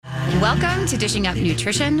Welcome to Dishing Up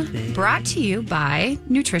Nutrition, brought to you by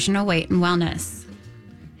Nutritional Weight and Wellness.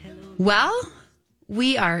 Well,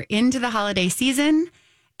 we are into the holiday season,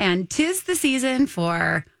 and 'tis the season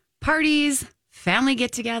for parties, family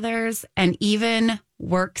get-togethers, and even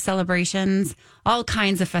work celebrations, all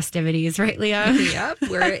kinds of festivities, right, Leah? Yep,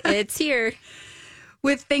 it's here.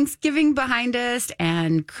 With Thanksgiving behind us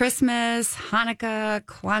and Christmas, Hanukkah,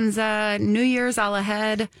 Kwanzaa, New Year's all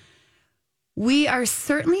ahead, we are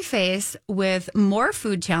certainly faced with more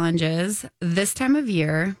food challenges this time of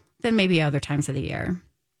year than maybe other times of the year.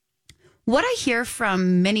 What I hear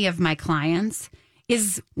from many of my clients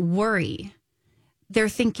is worry. They're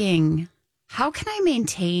thinking, how can I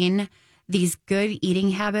maintain these good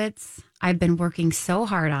eating habits I've been working so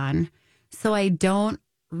hard on so I don't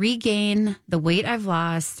regain the weight I've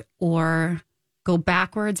lost or go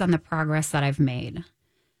backwards on the progress that I've made?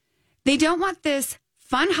 They don't want this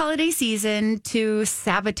fun holiday season to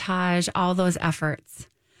sabotage all those efforts.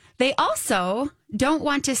 They also don't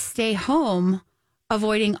want to stay home,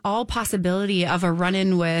 avoiding all possibility of a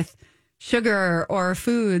run-in with sugar or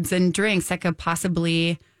foods and drinks that could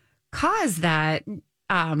possibly cause that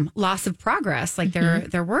loss of progress like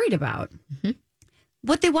they're worried about. Mm-hmm.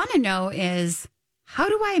 What they want to know is, how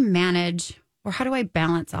do I manage or how do I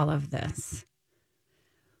balance all of this?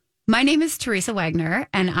 My name is Teresa Wagner,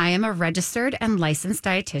 and I am a registered and licensed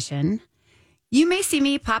dietitian. You may see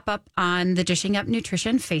me pop up on the Dishing Up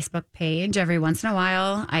Nutrition Facebook page every once in a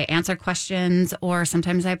while. I answer questions, or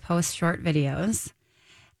sometimes I post short videos.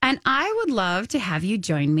 And I would love to have you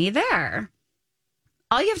join me there.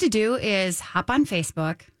 All you have to do is hop on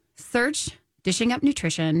Facebook, search Dishing Up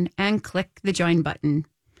Nutrition, and click the join button.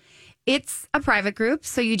 It's a private group,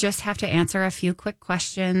 so you just have to answer a few quick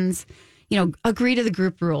questions. You know, agree to the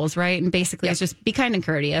group rules, right? And basically, It's just be kind and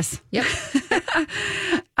courteous. Yep.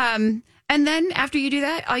 And then after you do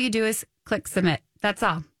that, all you do is click submit. That's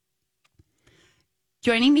all.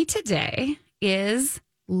 Joining me today is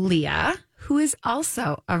Leah, who is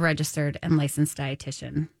also a registered and licensed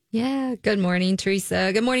dietitian. Yeah. Good morning,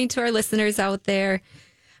 Teresa. Good morning to our listeners out there.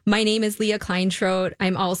 My name is Leah Kleinschrodt.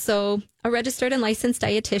 I'm also a registered and licensed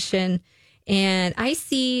dietitian, and I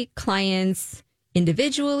see clients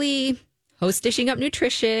individually, host Dishing Up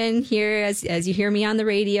Nutrition here as you hear me on the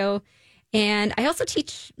radio. And I also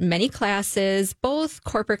teach many classes, both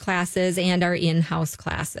corporate classes and our in-house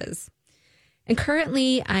classes. And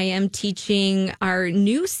currently I am teaching our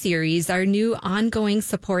new series, our new ongoing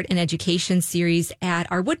support and education series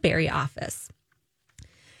at our Woodbury office.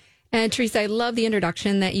 And Teresa, I love the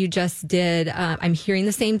introduction that you just did. I'm hearing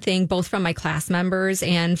the same thing, both from my class members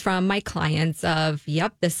and from my clients of,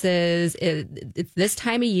 yep, it's this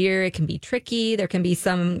time of year. It can be tricky. There can be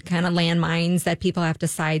some kind of landmines that people have to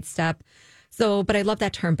sidestep. So, but I love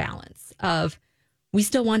that term balance of, we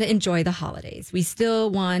still want to enjoy the holidays. We still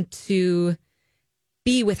want to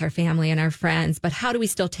be with our family and our friends, but how do we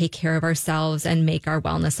still take care of ourselves and make our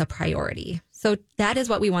wellness a priority? So that is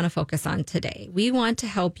what we want to focus on today. We want to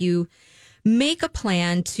help you make a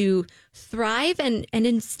plan to thrive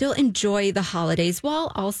and still enjoy the holidays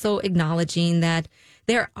while also acknowledging that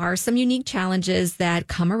there are some unique challenges that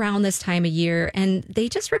come around this time of year, and they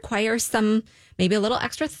just require some, maybe a little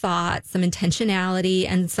extra thought, some intentionality,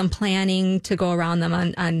 and some planning to go around them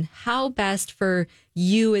on how best for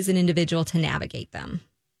you as an individual to navigate them.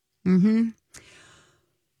 Mm-hmm.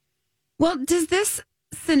 Well, does this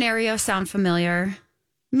scenario sound familiar?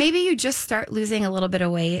 Maybe you just start losing a little bit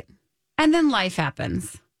of weight and then life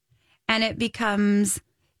happens and it becomes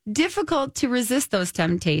difficult to resist those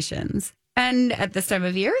temptations. And at this time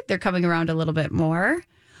of year, they're coming around a little bit more.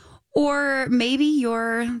 Or maybe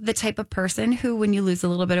you're the type of person who, when you lose a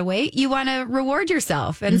little bit of weight, you want to reward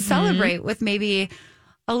yourself and celebrate with maybe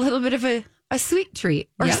a little bit of a sweet treat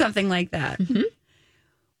or something like that. Mm-hmm.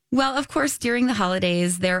 Well, of course, during the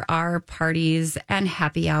holidays, there are parties and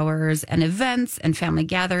happy hours and events and family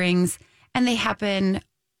gatherings, and they happen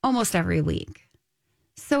almost every week.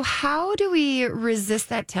 So how do we resist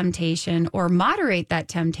that temptation or moderate that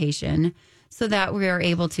temptation so that we are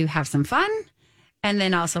able to have some fun and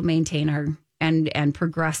then also maintain our and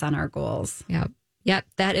progress on our goals? Yep.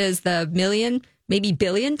 That is the million, maybe $1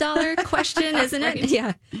 billion question, isn't it?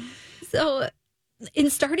 Yeah. So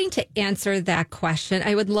in starting to answer that question,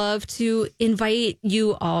 I would love to invite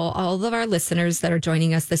you all of our listeners that are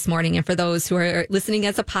joining us this morning, and for those who are listening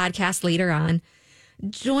as a podcast later on,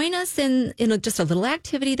 join us in just a little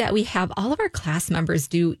activity that we have all of our class members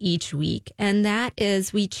do each week. And that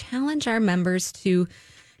is, we challenge our members to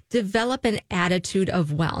develop an attitude of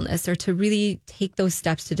wellness, or to really take those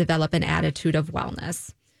steps to develop an attitude of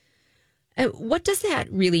wellness. What does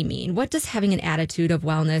that really mean? What does having an attitude of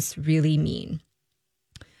wellness really mean?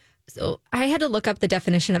 So I had to look up the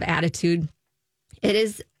definition of attitude. It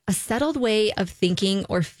is a settled way of thinking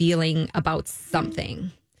or feeling about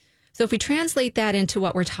something. So if we translate that into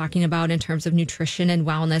what we're talking about in terms of nutrition and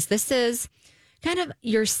wellness, this is kind of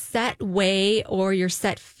your set way or your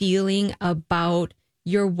set feeling about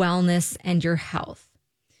your wellness and your health.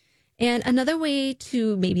 And another way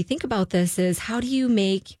to maybe think about this is, how do you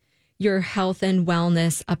make your health and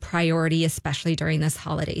wellness a priority, especially during this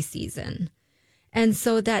holiday season? And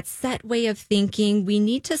so that set way of thinking, we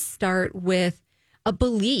need to start with a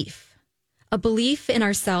belief in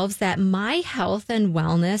ourselves that my health and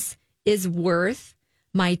wellness is worth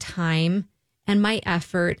my time and my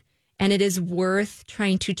effort. And it is worth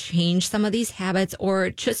trying to change some of these habits or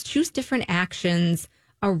just choose different actions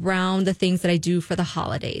around the things that I do for the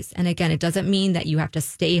holidays. And again, it doesn't mean that you have to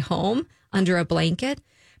stay home under a blanket,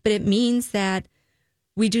 but it means that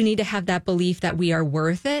we do need to have that belief that we are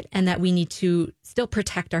worth it and that we need to still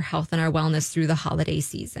protect our health and our wellness through the holiday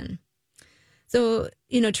season. So,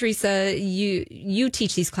 Teresa, you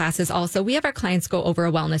teach these classes also. We have our clients go over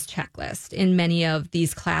a wellness checklist in many of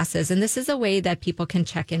these classes. And this is a way that people can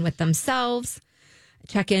check in with themselves,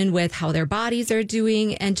 check in with how their bodies are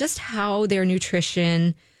doing, and just how their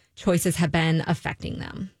nutrition choices have been affecting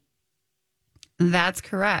them. That's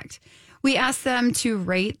correct. We ask them to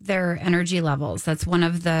rate their energy levels. That's one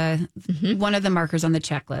of the markers on the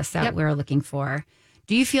checklist that we're looking for.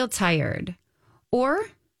 Do you feel tired? Or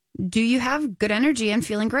do you have good energy and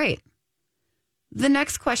feeling great? The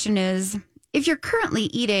next question is, if you're currently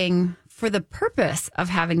eating for the purpose of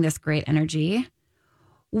having this great energy,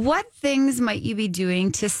 what things might you be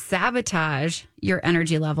doing to sabotage your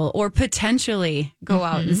energy level or potentially go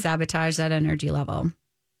out and sabotage that energy level?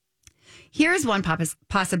 Here's one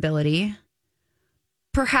possibility.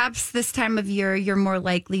 Perhaps this time of year, you're more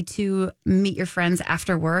likely to meet your friends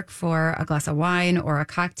after work for a glass of wine or a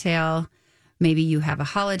cocktail. Maybe you have a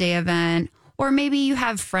holiday event, or maybe you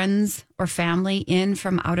have friends or family in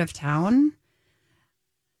from out of town.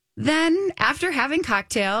 Then after having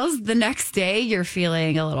cocktails, the next day you're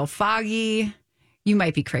feeling a little foggy. You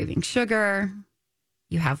might be craving sugar.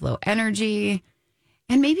 You have low energy,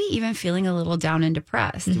 and maybe even feeling a little down and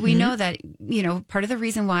depressed. We know that, part of the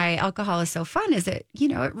reason why alcohol is so fun is that,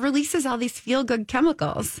 it releases all these feel-good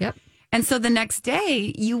chemicals. Yep. And so the next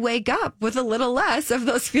day you wake up with a little less of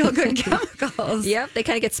those feel-good chemicals. Yep. They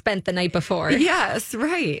kind of get spent the night before. Yes,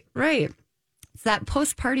 right. It's that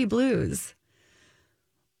post-party blues.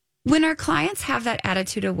 When our clients have that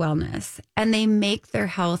attitude of wellness and they make their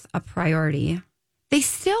health a priority, they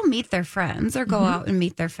still meet their friends or go out and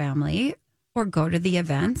meet their family or go to the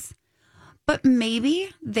events, but maybe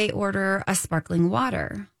they order a sparkling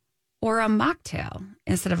water or a mocktail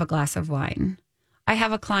instead of a glass of wine. I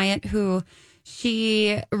have a client who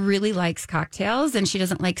she really likes cocktails and she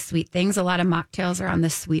doesn't like sweet things. A lot of mocktails are on the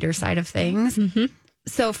sweeter side of things.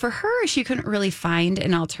 So for her, she couldn't really find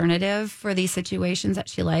an alternative for these situations that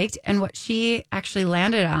she liked. And what she actually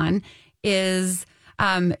landed on is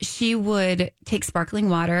she would take sparkling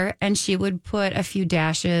water and she would put a few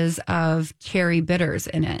dashes of cherry bitters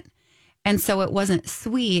in it. And so it wasn't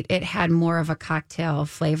sweet. It had more of a cocktail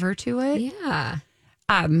flavor to it. Yeah.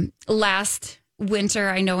 Last winter,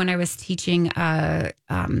 I know when I was teaching a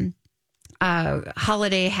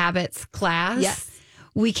holiday habits class,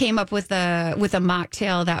 we came up with a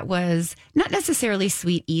mocktail that was not necessarily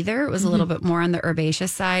sweet either. It was a little bit more on the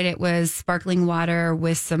herbaceous side. It was sparkling water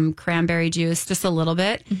with some cranberry juice, just a little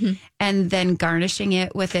bit, and then garnishing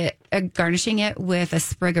it with a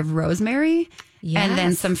sprig of rosemary. And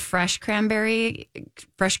then some fresh cranberries.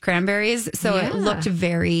 So it looked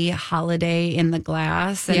very holiday in the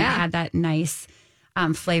glass and it had that nice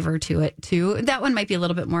flavor to it too. That one might be a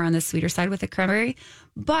little bit more on the sweeter side with the cranberry,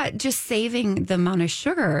 but just saving the amount of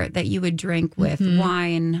sugar that you would drink with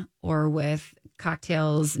wine or with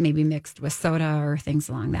cocktails, maybe mixed with soda or things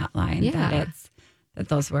along that line. That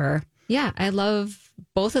those were. Yeah, I love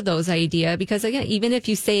both of those idea because again, even if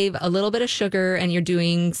you save a little bit of sugar and you're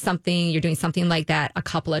doing something like that a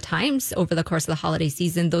couple of times over the course of the holiday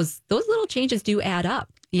season, those little changes do add up.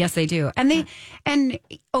 Yes, they do. And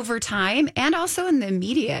over time and also in the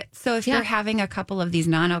immediate. So if you're having a couple of these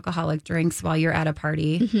non-alcoholic drinks while you're at a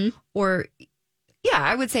party or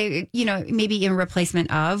I would say, maybe in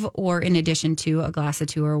replacement of or in addition to a glass of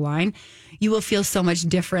 2 or wine, you will feel so much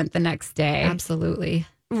different the next day. Absolutely.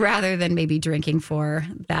 Rather than maybe drinking for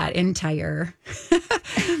that entire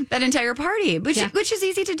party, which is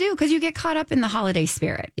easy to do because you get caught up in the holiday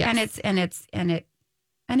spirit, and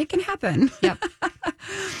it can happen. Yep.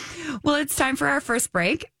 Well, it's time for our first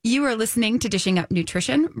break. You are listening to Dishing Up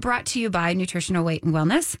Nutrition, brought to you by Nutritional Weight and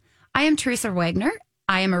Wellness. I am Teresa Wagner.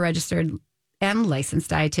 I am a registered and licensed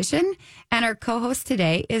dietitian, and our co-host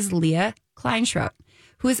today is Leah Kleinschrodt,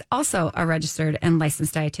 who is also a registered and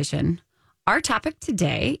licensed dietitian. Our topic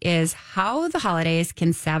today is how the holidays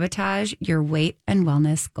can sabotage your weight and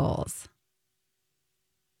wellness goals.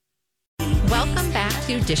 Welcome back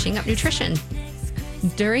to Dishing Up Nutrition.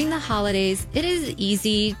 During the holidays, it is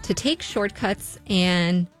easy to take shortcuts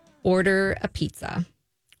and order a pizza.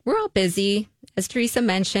 We're all busy. As Teresa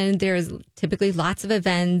mentioned, there's typically lots of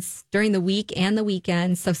events during the week and the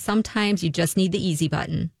weekend, so sometimes you just need the easy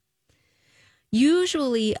button.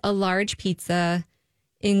 Usually, a large pizza,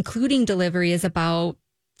 including delivery, is about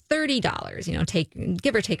 $30,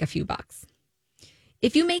 give or take a few bucks.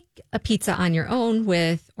 If you make a pizza on your own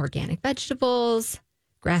with organic vegetables,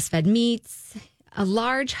 grass-fed meats, a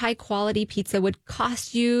large, high-quality pizza would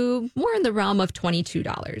cost you more in the realm of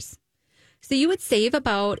 $22. So you would save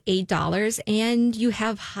about $8, and you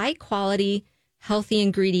have high-quality, healthy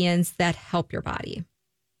ingredients that help your body.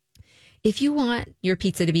 If you want your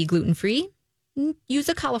pizza to be gluten-free, use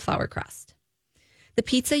a cauliflower crust. The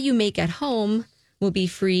pizza you make at home will be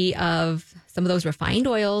free of some of those refined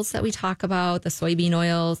oils that we talk about, the soybean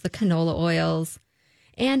oils, the canola oils,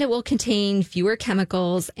 and it will contain fewer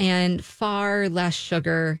chemicals and far less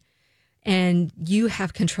sugar, and you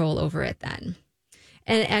have control over it then.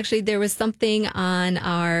 And actually, there was something on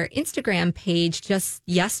our Instagram page just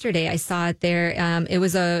yesterday. I saw it there. It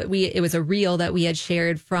was a reel that we had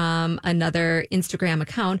shared from another Instagram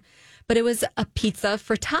account, but it was a pizza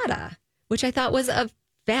frittata, which I thought was a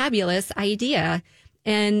fabulous idea.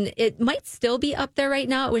 And it might still be up there right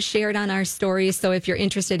now. It was shared on our stories. So if you're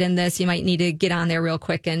interested in this, you might need to get on there real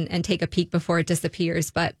quick and take a peek before it disappears.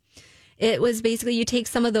 But it was basically you take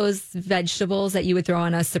some of those vegetables that you would throw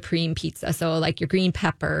on a supreme pizza. So like your green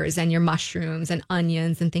peppers and your mushrooms and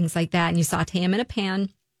onions and things like that. And you saute them in a pan.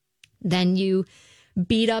 Then you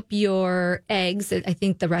beat up your eggs. I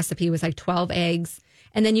think the recipe was like 12 eggs.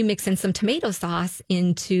 And then you mix in some tomato sauce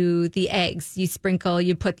into the eggs.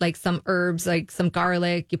 You put like some herbs, like some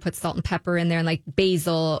garlic, you put salt and pepper in there and like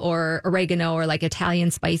basil or oregano or like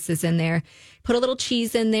Italian spices in there. Put a little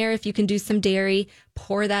cheese in there if you can do some dairy.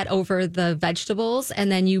 Pour that over the vegetables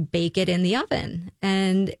and then you bake it in the oven.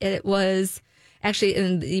 And it was actually,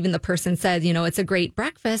 and even the person said, it's a great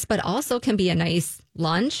breakfast, but also can be a nice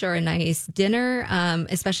lunch or a nice dinner,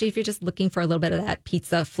 especially if you're just looking for a little bit of that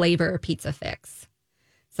pizza flavor or pizza fix.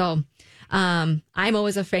 So I'm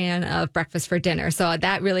always a fan of breakfast for dinner. So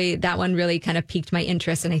that one really kind of piqued my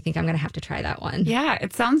interest. And I think I'm going to have to try that one. Yeah,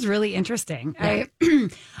 it sounds really interesting. Yeah.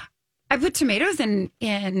 I put tomatoes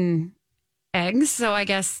in eggs. So I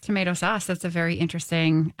guess tomato sauce, that's a very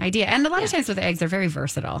interesting idea. And a lot of times with eggs, they're very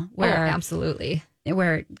versatile. Absolutely.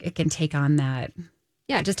 Where it can take on that.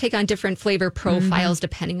 Yeah, just take on different flavor profiles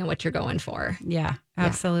depending on what you're going for. Yeah,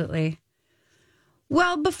 absolutely. Yeah.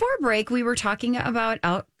 Well, before break, we were talking about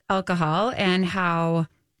alcohol and how,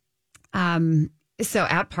 so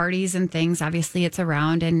at parties and things, obviously it's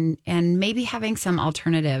around and maybe having some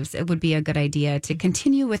alternatives. It would be a good idea to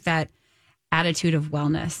continue with that attitude of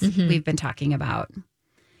wellness we've been talking about.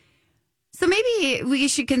 So maybe we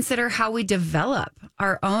should consider how we develop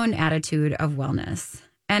our own attitude of wellness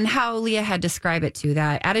and how Leah had described it too,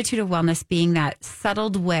 that attitude of wellness being that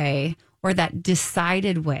settled way or that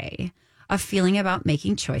decided way of feeling about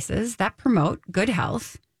making choices that promote good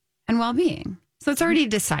health and well-being. So it's already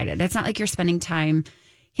decided. It's not like you're spending time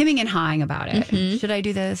hemming and hawing about it. Should I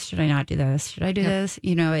do this? Should I not do this? Should I do this?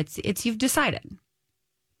 It's you've decided.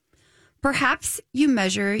 Perhaps you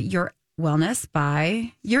measure your wellness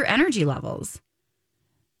by your energy levels.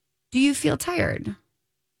 Do you feel tired?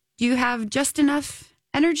 Do you have just enough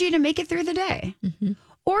energy to make it through the day?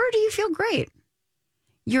 Or do you feel great?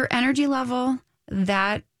 Your energy level,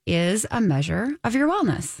 that is a measure of your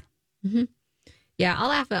wellness. Yeah,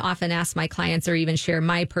 I'll often ask my clients or even share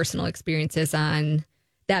my personal experiences on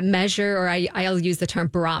that measure, or I'll use the term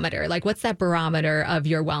barometer. Like, what's that barometer of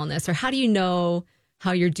your wellness? Or how do you know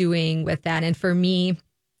how you're doing with that? And for me,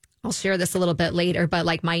 I'll share this a little bit later, but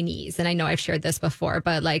like my knees, and I know I've shared this before,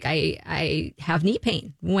 but like I have knee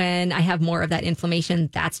pain. When I have more of that inflammation,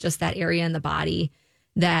 that's just that area in the body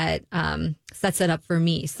that sets it up for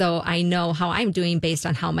me. So I know how I'm doing based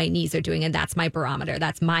on how my knees are doing. And that's my barometer.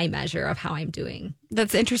 That's my measure of how I'm doing.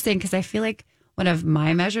 That's interesting because I feel like one of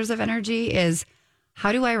my measures of energy is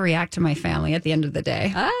how do I react to my family at the end of the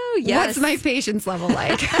day? Oh, yes. What's my patience level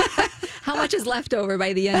like? how much is left over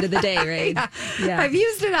by the end of the day, right? Yeah. I've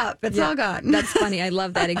used it up. It's all gone. That's funny. I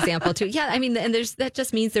love that example too. Yeah, I mean, and that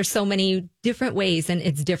just means there's so many different ways, and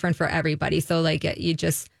it's different for everybody. So like you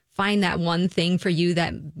just find that one thing for you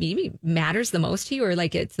that maybe matters the most to you, or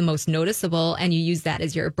like it's the most noticeable, and you use that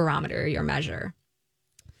as your barometer, your measure.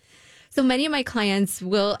 So many of my clients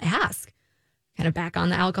will ask, kind of back on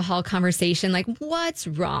the alcohol conversation, like, what's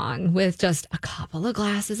wrong with just a couple of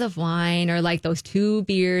glasses of wine, or like those 2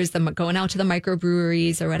 beers, going out to the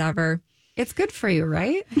microbreweries or whatever? It's good for you,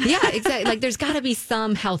 right? Yeah, exactly. Like there's got to be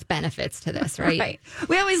some health benefits to this, right? Right.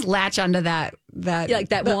 We always latch onto that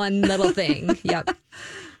one little thing. Yep.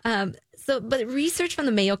 But research from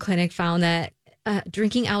the Mayo Clinic found that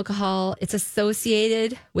drinking alcohol, it's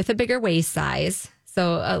associated with a bigger waist size.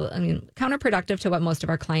 So, counterproductive to what most of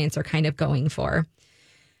our clients are kind of going for.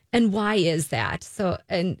 And why is that? So,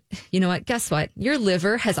 and you know what? Guess what? Your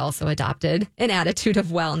liver has also adopted an attitude of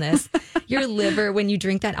wellness. Your liver, when you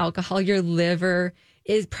drink that alcohol, your liver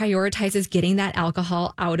prioritizes getting that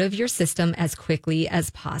alcohol out of your system as quickly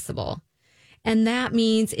as possible. And that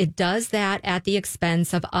means it does that at the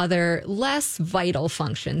expense of other less vital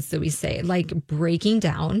functions, so we say, like breaking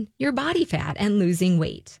down your body fat and losing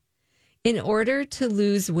weight. In order to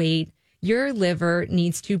lose weight, your liver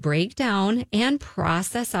needs to break down and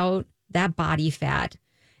process out that body fat.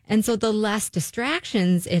 And so the less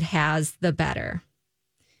distractions it has, the better.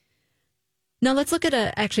 Now let's look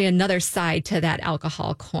at another side to that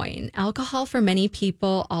alcohol coin. Alcohol for many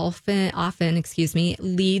people often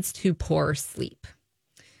leads to poor sleep.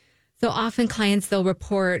 So often clients, they'll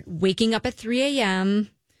report waking up at 3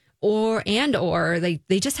 a.m. or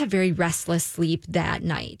they just have very restless sleep that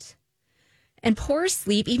night. And poor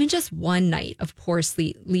sleep, even just one night of poor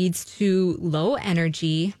sleep, leads to low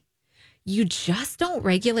energy. You just don't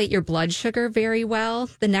regulate your blood sugar very well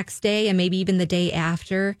the next day and maybe even the day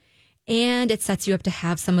after. And it sets you up to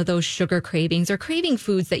have some of those sugar cravings or craving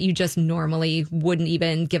foods that you just normally wouldn't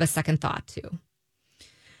even give a second thought to.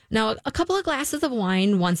 Now, a couple of glasses of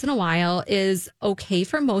wine once in a while is okay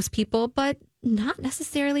for most people, but not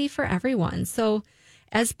necessarily for everyone. So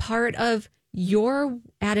as part of your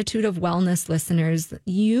attitude of wellness, listeners,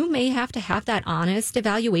 you may have to have that honest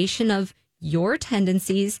evaluation of your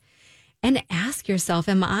tendencies and ask yourself,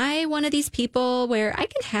 am I one of these people where I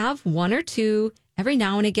can have one or two every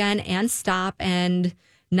now and again and stop and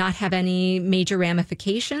not have any major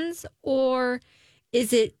ramifications? Or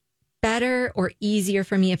is it better or easier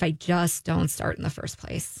for me if I just don't start in the first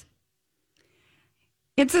place?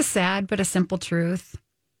 It's a sad but a simple truth.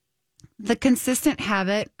 The consistent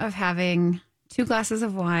habit of having 2 glasses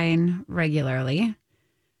of wine regularly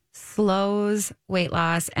slows weight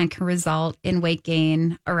loss and can result in weight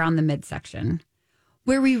gain around the midsection,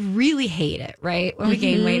 where we really hate it, right? When we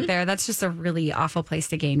gain weight there, that's just a really awful place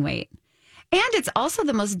to gain weight. And it's also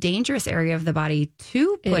the most dangerous area of the body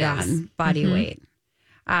to put on body weight.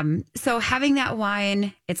 So having that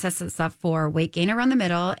wine, it sets us up for weight gain around the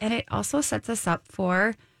middle, and it also sets us up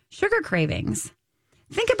for sugar cravings.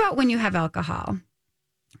 Think about when you have alcohol.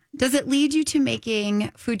 Does it lead you to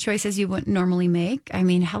making food choices you wouldn't normally make? I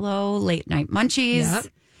mean, hello, late night munchies. Yep.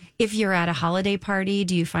 If you're at a holiday party,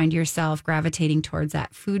 do you find yourself gravitating towards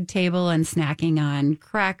that food table and snacking on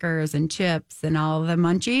crackers and chips and all the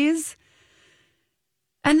munchies?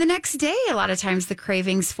 And the next day, a lot of times the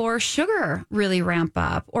cravings for sugar really ramp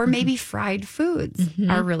up, or maybe fried foods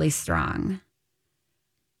are really strong.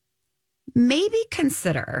 Maybe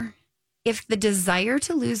consider if the desire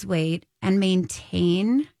to lose weight and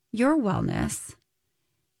maintain your wellness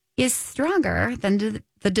is stronger than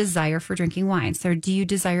the desire for drinking wine. So do you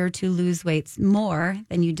desire to lose weight more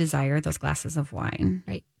than you desire those glasses of wine?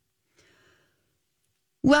 Right.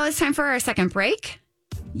 Well, it's time for our second break.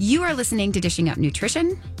 You are listening to Dishing Up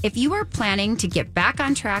Nutrition. If you are planning to get back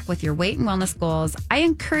on track with your weight and wellness goals, I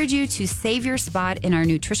encourage you to save your spot in our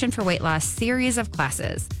Nutrition for Weight Loss series of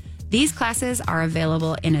classes. These classes are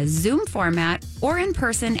available in a Zoom format or in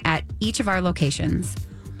person at each of our locations.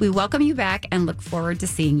 We welcome you back and look forward to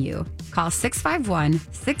seeing you. Call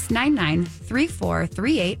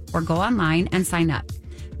 651-699-3438 or go online and sign up.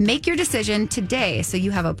 Make your decision today so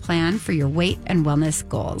you have a plan for your weight and wellness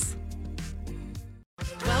goals.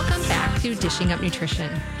 Welcome back to Dishing Up Nutrition.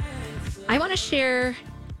 I want to share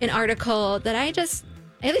an article that I at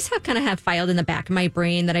least have filed in the back of my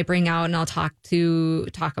brain that I bring out and I'll talk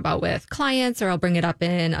about with clients, or I'll bring it up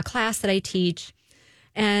in a class that I teach.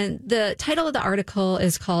 And the title of the article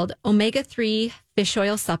is called Omega-3 Fish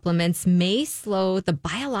Oil Supplements May Slow the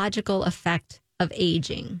Biological Effect of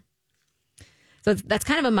Aging. So that's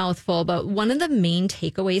kind of a mouthful, but one of the main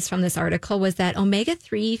takeaways from this article was that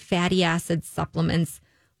omega-3 fatty acid supplements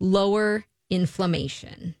lower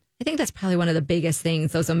inflammation. I think that's probably one of the biggest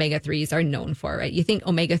things those omega-3s are known for, right? You think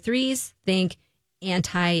omega-3s, think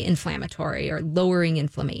anti-inflammatory or lowering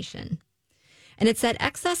inflammation. And it's that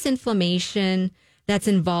excess inflammation that's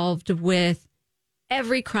involved with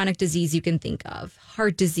every chronic disease you can think of: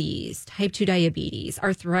 heart disease, type 2 diabetes,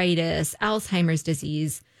 arthritis, Alzheimer's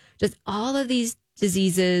disease, just all of these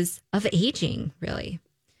diseases of aging, really.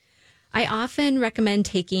 I often recommend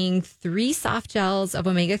taking 3 soft gels of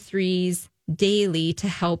omega-3s daily to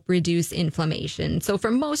help reduce inflammation. So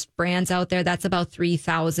for most brands out there, that's about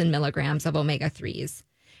 3,000 milligrams of omega-3s.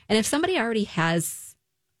 And if somebody already has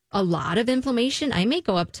a lot of inflammation, I may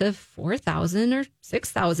go up to 4,000 or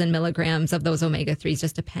 6,000 milligrams of those omega-3s,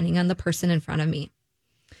 just depending on the person in front of me.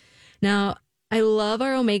 Now, I love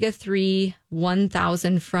our omega-3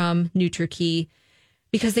 1000 from NutriKey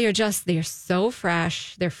because they are so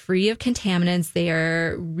fresh. They're free of contaminants. They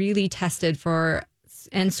are really tested for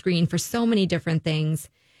and screened for so many different things.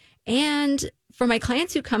 And for my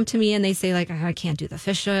clients who come to me and they say, like, I can't do the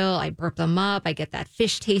fish oil, I burp them up, I get that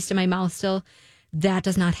fish taste in my mouth still, that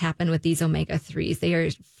does not happen with these omega-3s. They are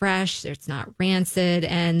fresh, it's not rancid,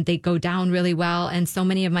 and they go down really well. And so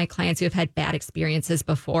many of my clients who have had bad experiences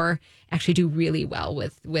before actually do really well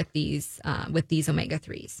with these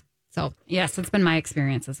omega-3s. So yes, it's been my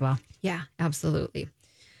experience as well. Yeah, absolutely.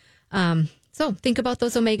 So think about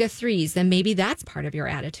those omega-3s, and maybe that's part of your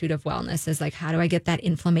attitude of wellness is like, how do I get that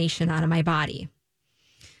inflammation out of my body?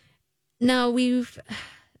 Now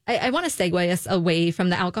I want to segue us away from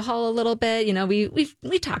the alcohol a little bit. You know, we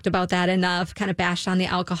talked about that enough, kind of bashed on the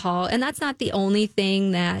alcohol, and that's not the only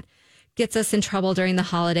thing that gets us in trouble during the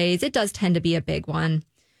holidays. It does tend to be a big one.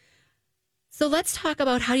 So let's talk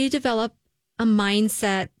about how you develop a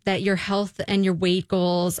mindset that your health and your weight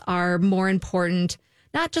goals are more important,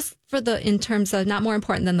 not just in terms of not more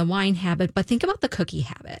important than the wine habit, but think about the cookie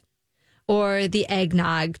habit or the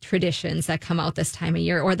eggnog traditions that come out this time of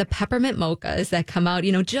year, or the peppermint mochas that come out,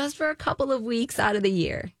 just for a couple of weeks out of the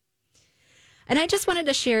year. And I just wanted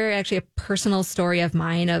to share actually a personal story of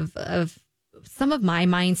mine of some of my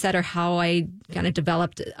mindset, or how I kind of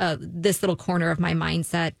developed this little corner of my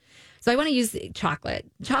mindset. So I want to use chocolate.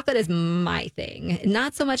 Chocolate is my thing.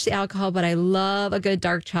 Not so much the alcohol, but I love a good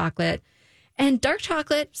dark chocolate. And dark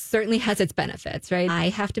chocolate certainly has its benefits, right? I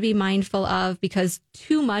have to be mindful of, because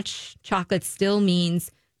too much chocolate still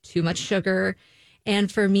means too much sugar.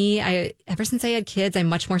 And for me, ever since I had kids, I'm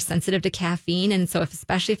much more sensitive to caffeine. And so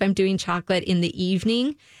especially if I'm doing chocolate in the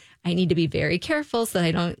evening, I need to be very careful so that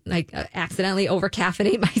I don't accidentally over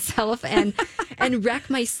caffeinate myself and wreck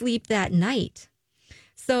my sleep that night.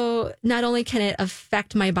 So not only can it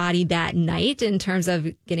affect my body that night in terms of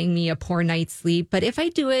getting me a poor night's sleep, but if I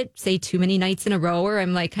do it, say, too many nights in a row, or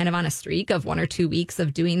I'm kind of on a streak of 1 or 2 weeks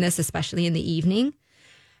of doing this, especially in the evening,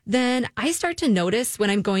 then I start to notice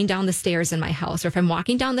when I'm going down the stairs in my house, or if I'm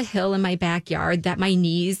walking down the hill in my backyard, that my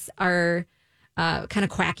knees are kind of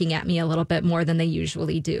quacking at me a little bit more than they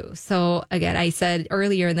usually do. So again, I said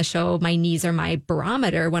earlier in the show, my knees are my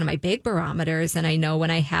barometer, one of my big barometers, and I know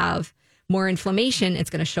when I have more inflammation, it's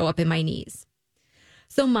going to show up in my knees.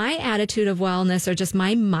 So my attitude of wellness, or just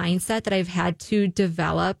my mindset that I've had to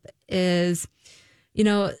develop, is,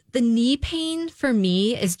 the knee pain for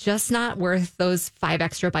me is just not worth those 5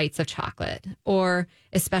 extra bites of chocolate, or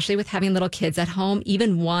especially with having little kids at home,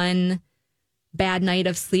 even one bad night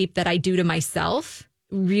of sleep that I do to myself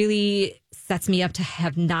really sets me up to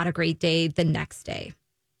have not a great day the next day.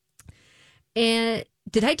 And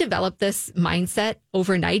did I develop this mindset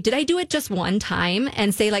overnight? Did I do it just one time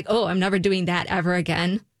and say oh, I'm never doing that ever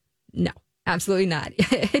again? No, absolutely not.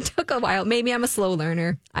 It took a while. Maybe I'm a slow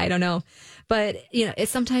learner. I don't know. But,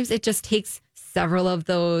 sometimes it just takes several of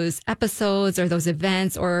those episodes or those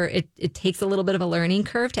events, or it takes a little bit of a learning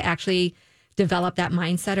curve to actually develop that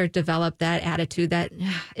mindset or develop that attitude that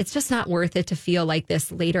it's just not worth it to feel like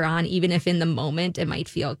this later on, even if in the moment it might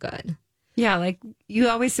feel good. Yeah, you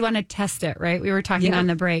always want to test it, right? We were talking on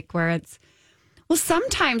the break where it's, well,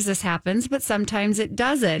 sometimes this happens, but sometimes it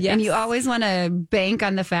doesn't. Yes. And you always want to bank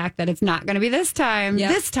on the fact that it's not going to be this time. Yep.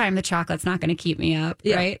 This time the chocolate's not going to keep me up,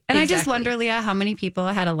 right? And exactly. I just wonder, Leah, how many people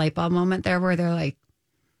had a light bulb moment there where they're like,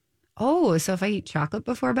 oh, so if I eat chocolate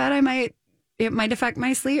before bed, it might affect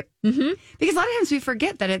my sleep. Mm-hmm. Because a lot of times we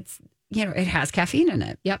forget that it's, it has caffeine in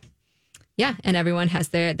it. Yep. Yeah. And everyone has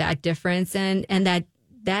that difference. And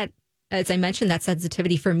that, as I mentioned, that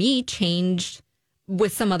sensitivity for me changed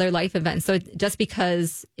with some other life events. So just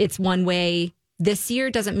because it's one way this year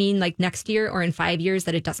doesn't mean next year or in 5 years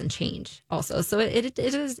that it doesn't change also. So it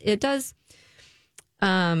does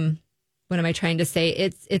what am I trying to say?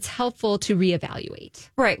 It's helpful to reevaluate.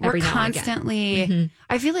 Right. We're every now and again. constantly,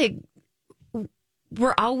 I feel like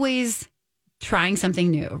we're always trying something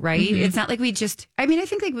new, right? It's not like we just, I mean, I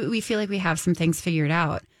think like we feel like we have some things figured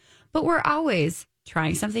out, but we're always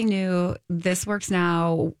trying something new. This works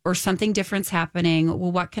now, or something different's happening.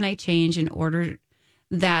 Well, what can I change in order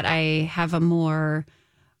that I have a more,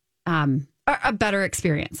 a better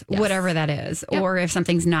experience, whatever that is. Yep. Or if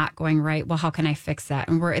something's not going right, well, how can I fix that?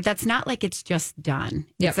 And that's not like it's just done.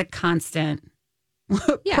 It's a constant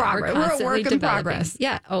progress. We're a work in progress.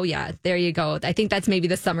 Yeah. Oh, yeah. There you go. I think that's maybe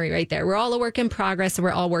the summary right there. We're all a work in progress.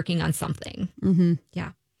 We're all working on something.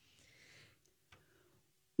 Yeah.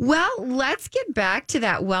 Well, let's get back to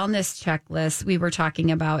that wellness checklist we were talking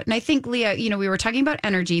about. And I think, Leah, we were talking about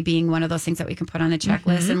energy being one of those things that we can put on the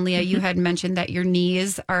checklist. And Leah, you had mentioned that your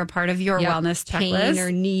knees are a part of your wellness checklist. Pain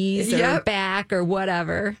or knees or back or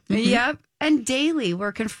whatever. Yep. And daily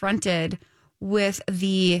we're confronted with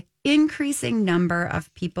the increasing number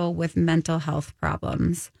of people with mental health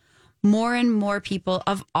problems. More and more people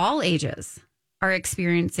of all ages are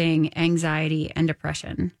experiencing anxiety and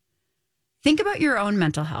depression. Think about your own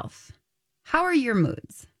mental health. How are your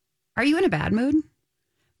moods? Are you in a bad mood?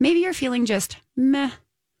 Maybe you're feeling just meh,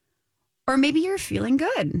 or maybe you're feeling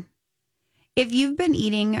good. If you've been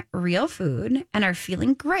eating real food and are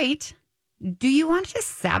feeling great, do you want to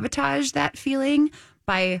sabotage that feeling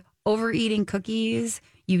by overeating cookies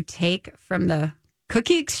you take from the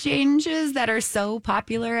cookie exchanges that are so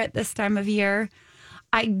popular at this time of year?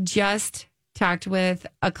 I just talked with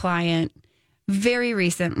a client very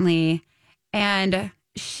recently, and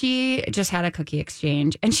she just had a cookie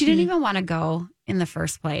exchange, and she didn't even want to go in the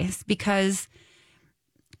first place, because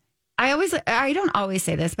I don't always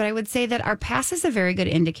say this, but I would say that our past is a very good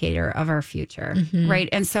indicator of our future, right?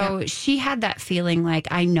 And so she had that feeling like,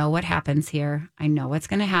 I know what happens here. I know what's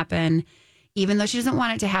going to happen. Even though she doesn't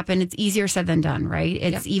want it to happen, it's easier said than done, right?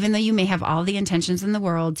 It's even though you may have all the intentions in the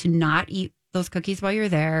world to not eat those cookies while you're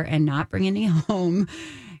there and not bring any home,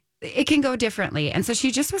 it can go differently. And so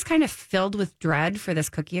she just was kind of filled with dread for this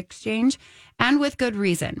cookie exchange, and with good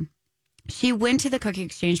reason. She went to the cookie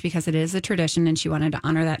exchange because it is a tradition and she wanted to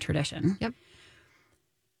honor that tradition. Yep.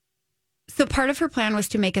 So part of her plan was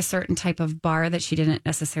to make a certain type of bar that she didn't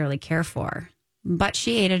necessarily care for, but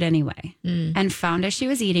she ate it anyway and found as she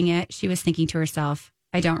was eating it, she was thinking to herself,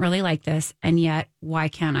 I don't really like this. And yet, why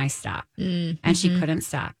can't I stop? And she couldn't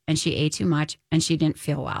stop, and she ate too much and she didn't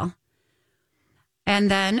feel well.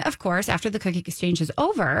 And then, of course, after the cookie exchange is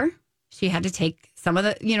over, she had to take some of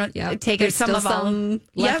the, take There's some still of all some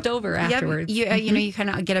left over afterwards. You kind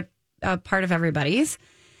of get a part of everybody's.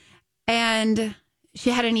 And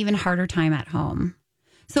she had an even harder time at home.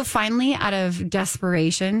 So finally, out of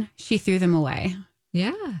desperation, she threw them away.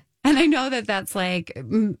 Yeah. And I know that that's like,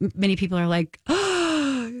 many people are like,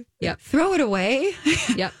 oh, throw it away.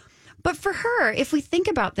 Yep. But for her, if we think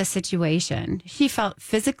about the situation, she felt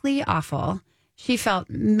physically awful. She felt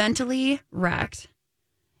mentally wrecked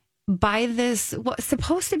by this, what's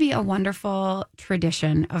supposed to be a wonderful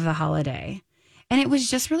tradition of the holiday. And it was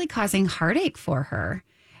just really causing heartache for her.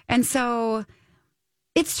 And so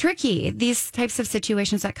it's tricky. These types of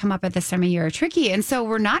situations that come up at this time of year are tricky. And so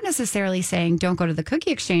we're not necessarily saying don't go to the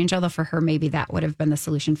cookie exchange, although for her, maybe that would have been the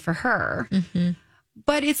solution for her.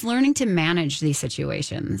 But it's learning to manage these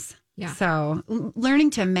situations. Yeah. So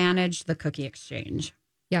learning to manage the cookie exchange.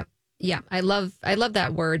 Yep. Yeah. I love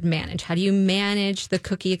that word, manage. How do you manage the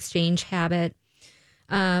cookie exchange habit?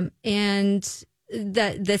 And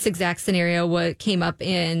that this exact scenario what came up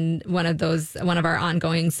in one of our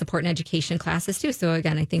ongoing support and education classes too. So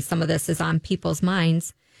again, I think some of this is on people's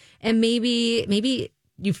minds, and maybe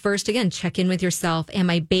you first again check in with yourself. Am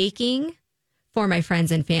I baking for my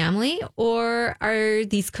friends and family, or are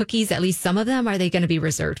these cookies, at least some of them, are they going to be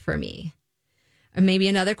reserved for me? Or maybe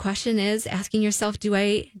another question is asking yourself, do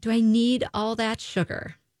I need all that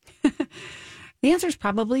sugar? The answer is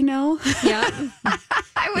probably no. Yeah.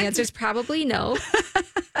 The answer is probably no.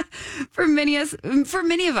 For many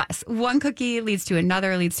of us, one cookie leads to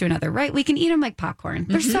another, right? We can eat them like popcorn.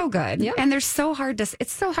 They're so good. Yep. And it's so hard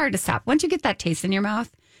to stop. Once you get that taste in your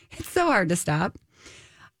mouth, it's so hard to stop.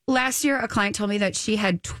 Last year, a client told me that she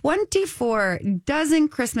had 24 dozen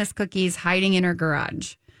Christmas cookies hiding in her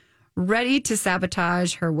garage, ready to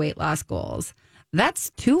sabotage her weight loss goals. That's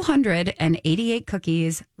 288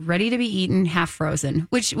 cookies ready to be eaten, half frozen,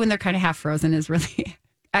 which when they're kind of half frozen is really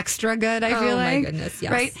extra good, I feel like. Oh, my goodness,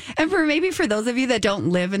 yes. Right? And for those of you that don't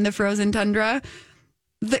live in the frozen tundra,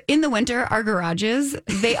 In the winter, our garages,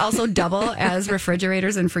 they also double as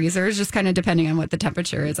refrigerators and freezers, just kind of depending on what the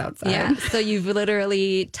temperature is outside. Yeah. So you've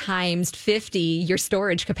literally times 50 your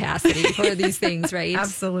storage capacity for these things, right?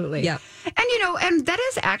 Absolutely. Yeah. And that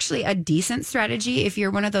is actually a decent strategy if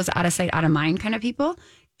you're one of those out of sight, out of mind kind of people.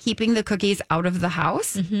 Keeping the cookies out of the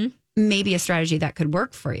house, maybe a strategy that could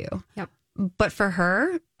work for you. Yep. But for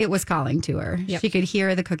her, it was calling to her. Yep. She could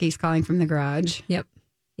hear the cookies calling from the garage. Yep.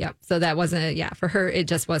 So that wasn't, for her, it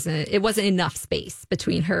wasn't enough space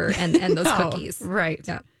between her and those cookies. Right.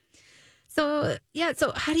 Yeah. So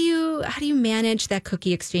how do you manage that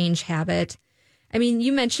cookie exchange habit? I mean,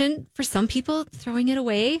 you mentioned for some people throwing it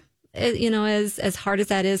away, as hard as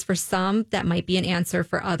that is for some, that might be an answer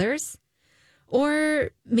for others. Or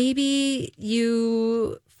maybe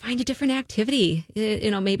you find a different activity.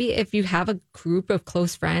 Maybe if you have a group of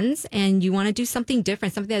close friends and you want to do something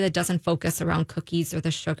different, something that doesn't focus around cookies or the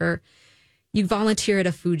sugar, you volunteer at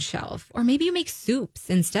a food shelf. Or maybe you make soups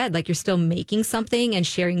instead, like you're still making something and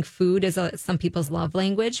sharing food is some people's love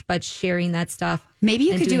language, but sharing that stuff. Maybe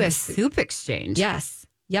you could do a soup exchange. Yes.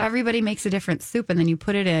 Yeah. Everybody makes a different soup and then you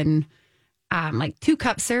put it in like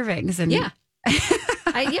 2-cup servings. And yeah.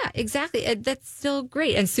 Yeah, exactly. That's still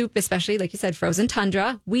great. And soup, especially, like you said, frozen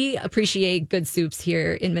tundra. We appreciate good soups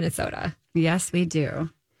here in Minnesota. Yes, we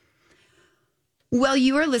do. Well,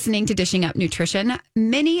 you are listening to Dishing Up Nutrition.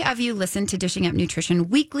 Many of you listen to Dishing Up Nutrition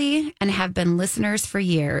weekly and have been listeners for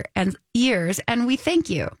years, and we thank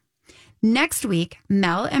you. Next week,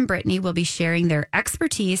 Mel and Brittany will be sharing their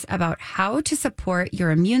expertise about how to support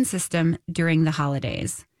your immune system during the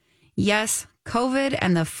holidays. Yes, COVID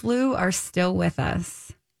and the flu are still with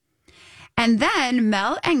us. And then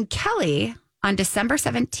Mel and Kelly on December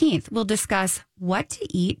 17th will discuss what to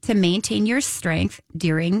eat to maintain your strength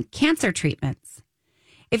during cancer treatments.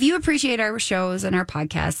 If you appreciate our shows and our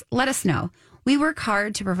podcasts, let us know. We work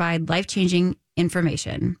hard to provide life-changing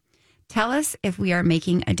information. Tell us if we are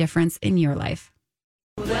making a difference in your life.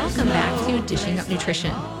 Welcome back to Dishing Up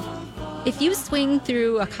Nutrition. If you swing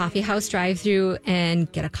through a coffee house drive-thru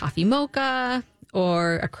and get a coffee mocha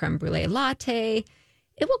or a creme brulee latte,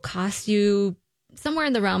 it will cost you somewhere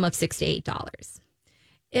in the realm of $6 to $8.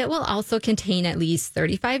 It will also contain at least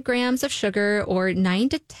 35 grams of sugar or 9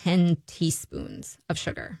 to 10 teaspoons of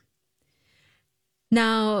sugar.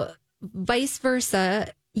 Now, vice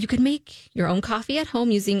versa, you could make your own coffee at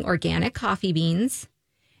home using organic coffee beans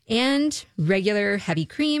and regular heavy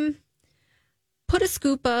cream. Put a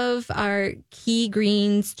scoop of our Key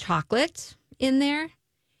Greens chocolate in there.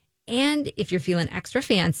 And if you're feeling extra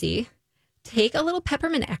fancy, take a little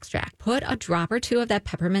peppermint extract. Put a drop or two of that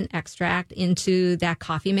peppermint extract into that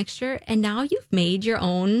coffee mixture. And now you've made your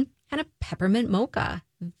own kind of peppermint mocha.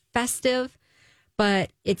 Festive,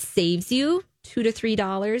 but it saves you $2 to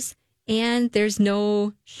 $3. And there's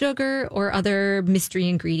no sugar or other mystery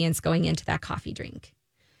ingredients going into that coffee drink.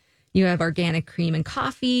 You have organic cream and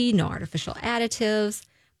coffee, no artificial additives.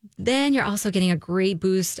 Then you're also getting a great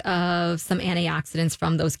boost of some antioxidants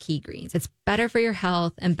from those Key Greens. It's better for your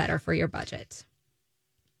health and better for your budget.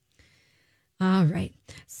 All right.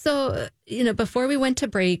 So, before we went to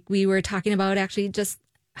break, we were talking about actually just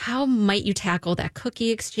how might you tackle that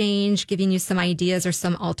cookie exchange, giving you some ideas or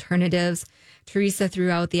some alternatives. Teresa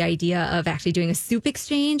threw out the idea of actually doing a soup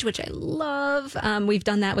exchange, which I love. We've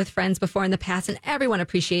done that with friends before in the past, and everyone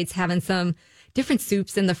appreciates having some different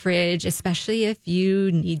soups in the fridge, especially if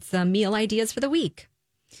you need some meal ideas for the week.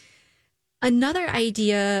 Another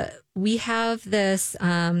idea, we have this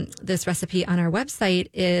recipe on our website,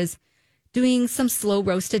 is doing some slow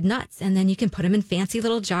roasted nuts, and then you can put them in fancy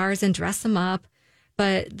little jars and dress them up.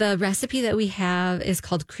 But the recipe that we have is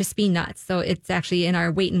called Crispy Nuts. So it's actually in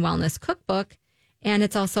our Weight and Wellness cookbook, and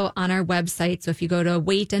it's also on our website. So if you go to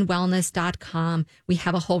weightandwellness.com, we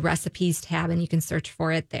have a whole recipes tab, and you can search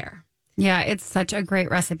for it there. Yeah, it's such a great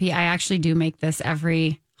recipe. I actually do make this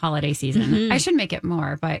every holiday season. Mm-hmm. I should make it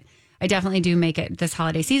more, but I definitely do make it this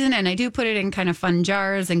holiday season, and I do put it in kind of fun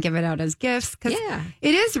jars and give it out as gifts because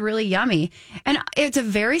it is really yummy. And it's a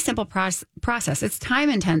very simple process. It's time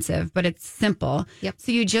intensive, but it's simple. Yep.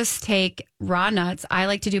 So you just take raw nuts. I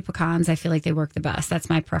like to do pecans. I feel like they work the best. That's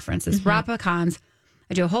my preference is raw pecans.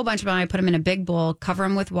 I do a whole bunch of them. I put them in a big bowl, cover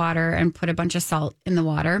them with water, and put a bunch of salt in the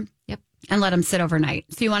water. Yep. And let them sit overnight.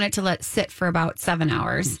 So you want it to sit for about 7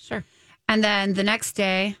 hours. Sure. And then the next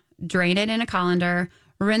day, drain it in a colander,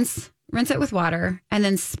 rinse it with water, and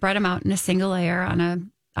then spread them out in a single layer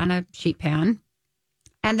on a sheet pan.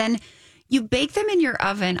 And then you bake them in your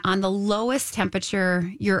oven on the lowest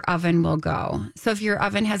temperature your oven will go. So if your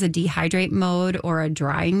oven has a dehydrate mode or a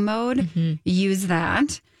drying mode, use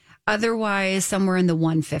that. Otherwise, somewhere in the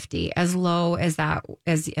 150, as low as that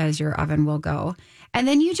as your oven will go. And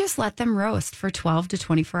then you just let them roast for 12 to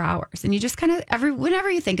 24 hours. And you just kind of whenever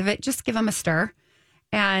you think of it, just give them a stir.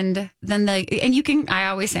 And then I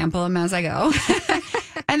always sample them as I go.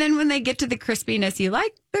 And then when they get to the crispiness you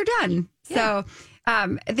like, they're done. Yeah.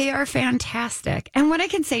 So they are fantastic. And what I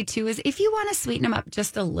can say too is if you want to sweeten them up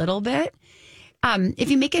just a little bit, if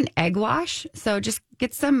you make an egg wash, so just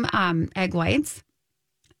get some egg whites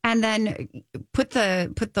and then put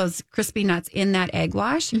those crispy nuts in that egg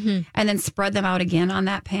wash and then spread them out again on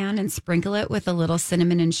that pan and sprinkle it with a little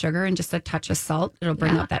cinnamon and sugar and just a touch of salt. It'll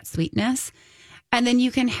bring out that sweetness. And then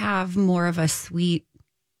you can have more of a sweet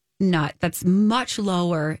nut that's much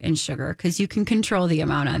lower in sugar because you can control the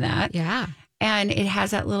amount on that. Yeah. And it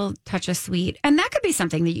has that little touch of sweet. And that could be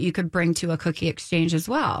something that you could bring to a cookie exchange as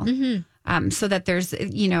well. So that there's,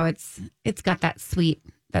 it's got that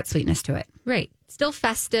sweetness to it. Right. Still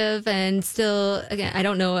festive and still, again, I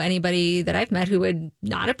don't know anybody that I've met who would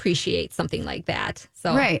not appreciate something like that.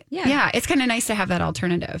 So, right. Yeah. It's kind of nice to have that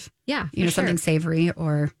alternative. Yeah. Something savory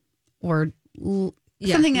or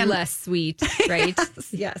something less sweet. Right.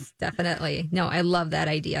 Yes, definitely. No, I love that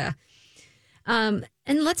idea. And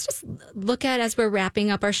let's just look at, as we're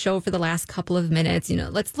wrapping up our show for the last couple of minutes,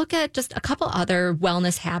 let's look at just a couple other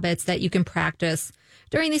wellness habits that you can practice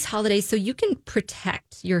during these holidays so you can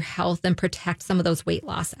protect your health and protect some of those weight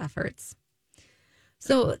loss efforts.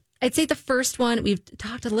 So I'd say the first one, we've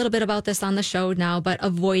talked a little bit about this on the show now, but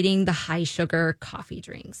avoiding the high sugar coffee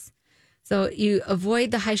drinks. So you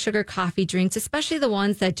avoid the high sugar coffee drinks, especially the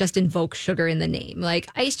ones that just invoke sugar in the name, like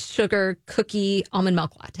iced sugar cookie almond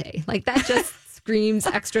milk latte. Like that just screams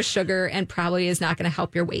extra sugar and probably is not going to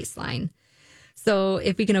help your waistline. So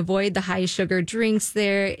if we can avoid the high sugar drinks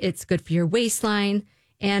there, it's good for your waistline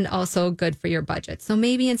and also good for your budget. So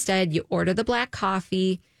maybe instead you order the black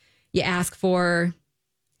coffee, you ask for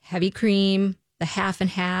heavy cream, the half and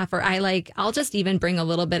half, or I'll just even bring a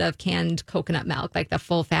little bit of canned coconut milk, like the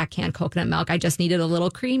full fat canned coconut milk. I just need it a little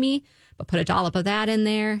creamy, but put a dollop of that in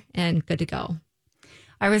there and good to go.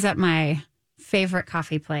 I was at my favorite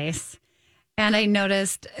coffee place and I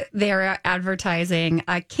noticed they were advertising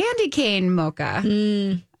a candy cane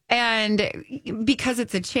mocha. And because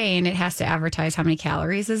it's a chain, it has to advertise how many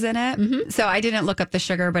calories is in it. So I didn't look up the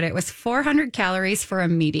sugar, but it was 400 calories for a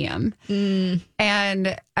medium.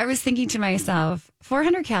 And I was thinking to myself,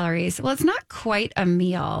 400 calories, well, it's not quite a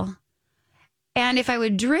meal. And if I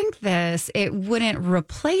would drink this, it wouldn't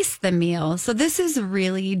replace the meal. So this is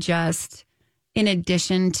really just in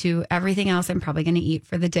addition to everything else I'm probably going to eat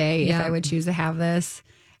for the day if I would choose to have this.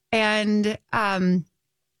 And,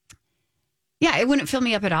 yeah, it wouldn't fill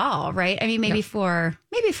me up at all, right? I mean, maybe for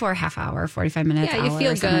a half hour, 45 minutes. Yeah, you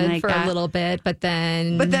feel good for a little bit, but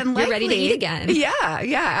then you're ready to eat again.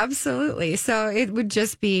 Yeah, absolutely. So it would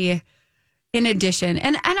just be in addition.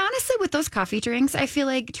 And honestly, with those coffee drinks, I feel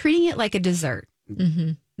like treating it like a dessert.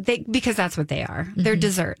 Because that's what they are. They're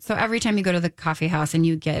dessert. So every time you go to the coffee house and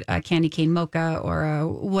you get a candy cane mocha or a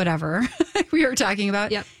whatever we were talking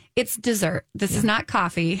about, it's dessert. This is not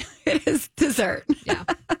coffee. It is dessert. Yeah.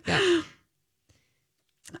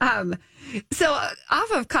 So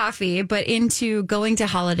off of coffee, but into going to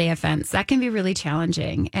holiday events, that can be really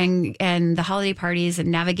challenging. And the holiday parties and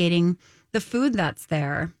navigating the food that's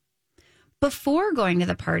there. Before going to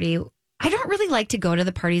the party, I don't really like to go to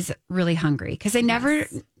the parties really hungry because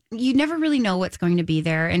you never really know what's going to be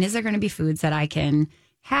there. And is there going to be foods that I can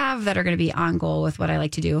have that are going to be on goal with what I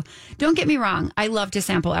like to do? Don't get me wrong. I love to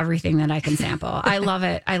sample everything that I can sample. I love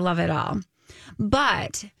it. I love it all.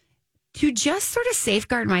 But to just sort of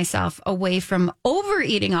safeguard myself away from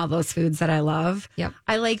overeating all those foods that I love,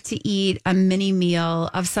 I like to eat a mini meal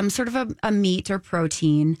of some sort of a meat or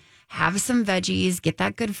protein, have some veggies, get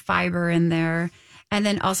that good fiber in there, and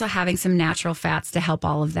then also having some natural fats to help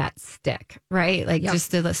all of that stick, right? Like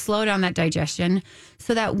just to slow down that digestion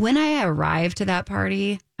so that when I arrive to that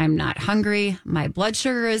party, I'm not hungry. My blood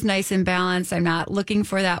sugar is nice and balanced. I'm not looking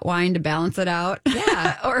for that wine to balance it out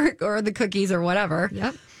or the cookies or whatever.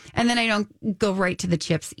 And then I don't go right to the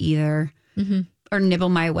chips either or nibble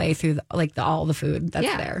my way through all the food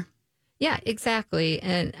that's there. Yeah, exactly.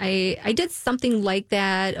 And I did something like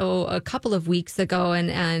that a couple of weeks ago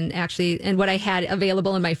and what I had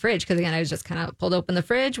available in my fridge, because again, I was just kind of pulled open the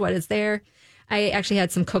fridge. What is there? I actually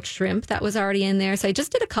had some cooked shrimp that was already in there. So I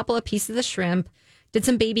just did a couple of pieces of shrimp, did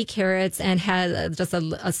some baby carrots, and had just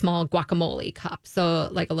a small guacamole cup. So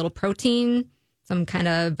like a little protein, some kind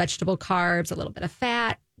of vegetable carbs, a little bit of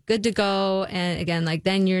fat. Good to go. And again,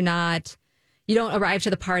 then you don't arrive to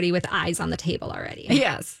the party with eyes on the table already.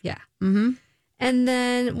 Yes. Yeah. And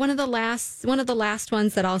then one of the last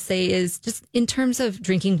ones that I'll say is just in terms of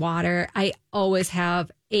drinking water, I always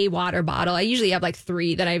have a water bottle. I usually have like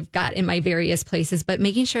 3 that I've got in my various places, but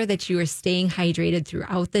making sure that you are staying hydrated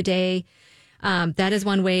throughout the day. That is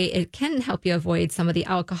one way it can help you avoid some of the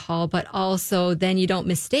alcohol, but also then you don't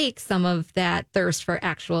mistake some of that thirst for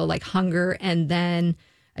actual like hunger. And then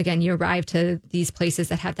again, you arrive to these places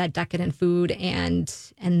that have that decadent food and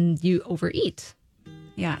you overeat.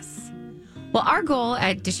 Yes. Well, our goal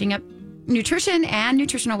at Dishing Up Nutrition and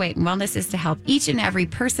Nutritional Weight and Wellness is to help each and every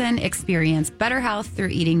person experience better health through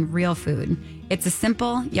eating real food. It's a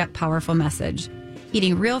simple yet powerful message.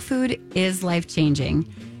 Eating real food is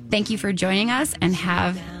life-changing. Thank you for joining us and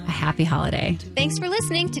have a happy holiday. Thanks for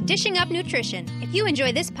listening to Dishing Up Nutrition. If you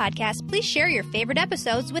enjoy this podcast, please share your favorite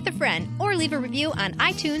episodes with a friend or leave a review on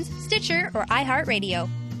iTunes, Stitcher, or iHeartRadio.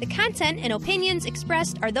 The content and opinions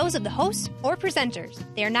expressed are those of the hosts or presenters.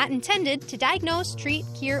 They are not intended to diagnose, treat,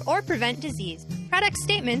 cure, or prevent disease. Product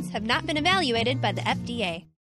statements have not been evaluated by the FDA.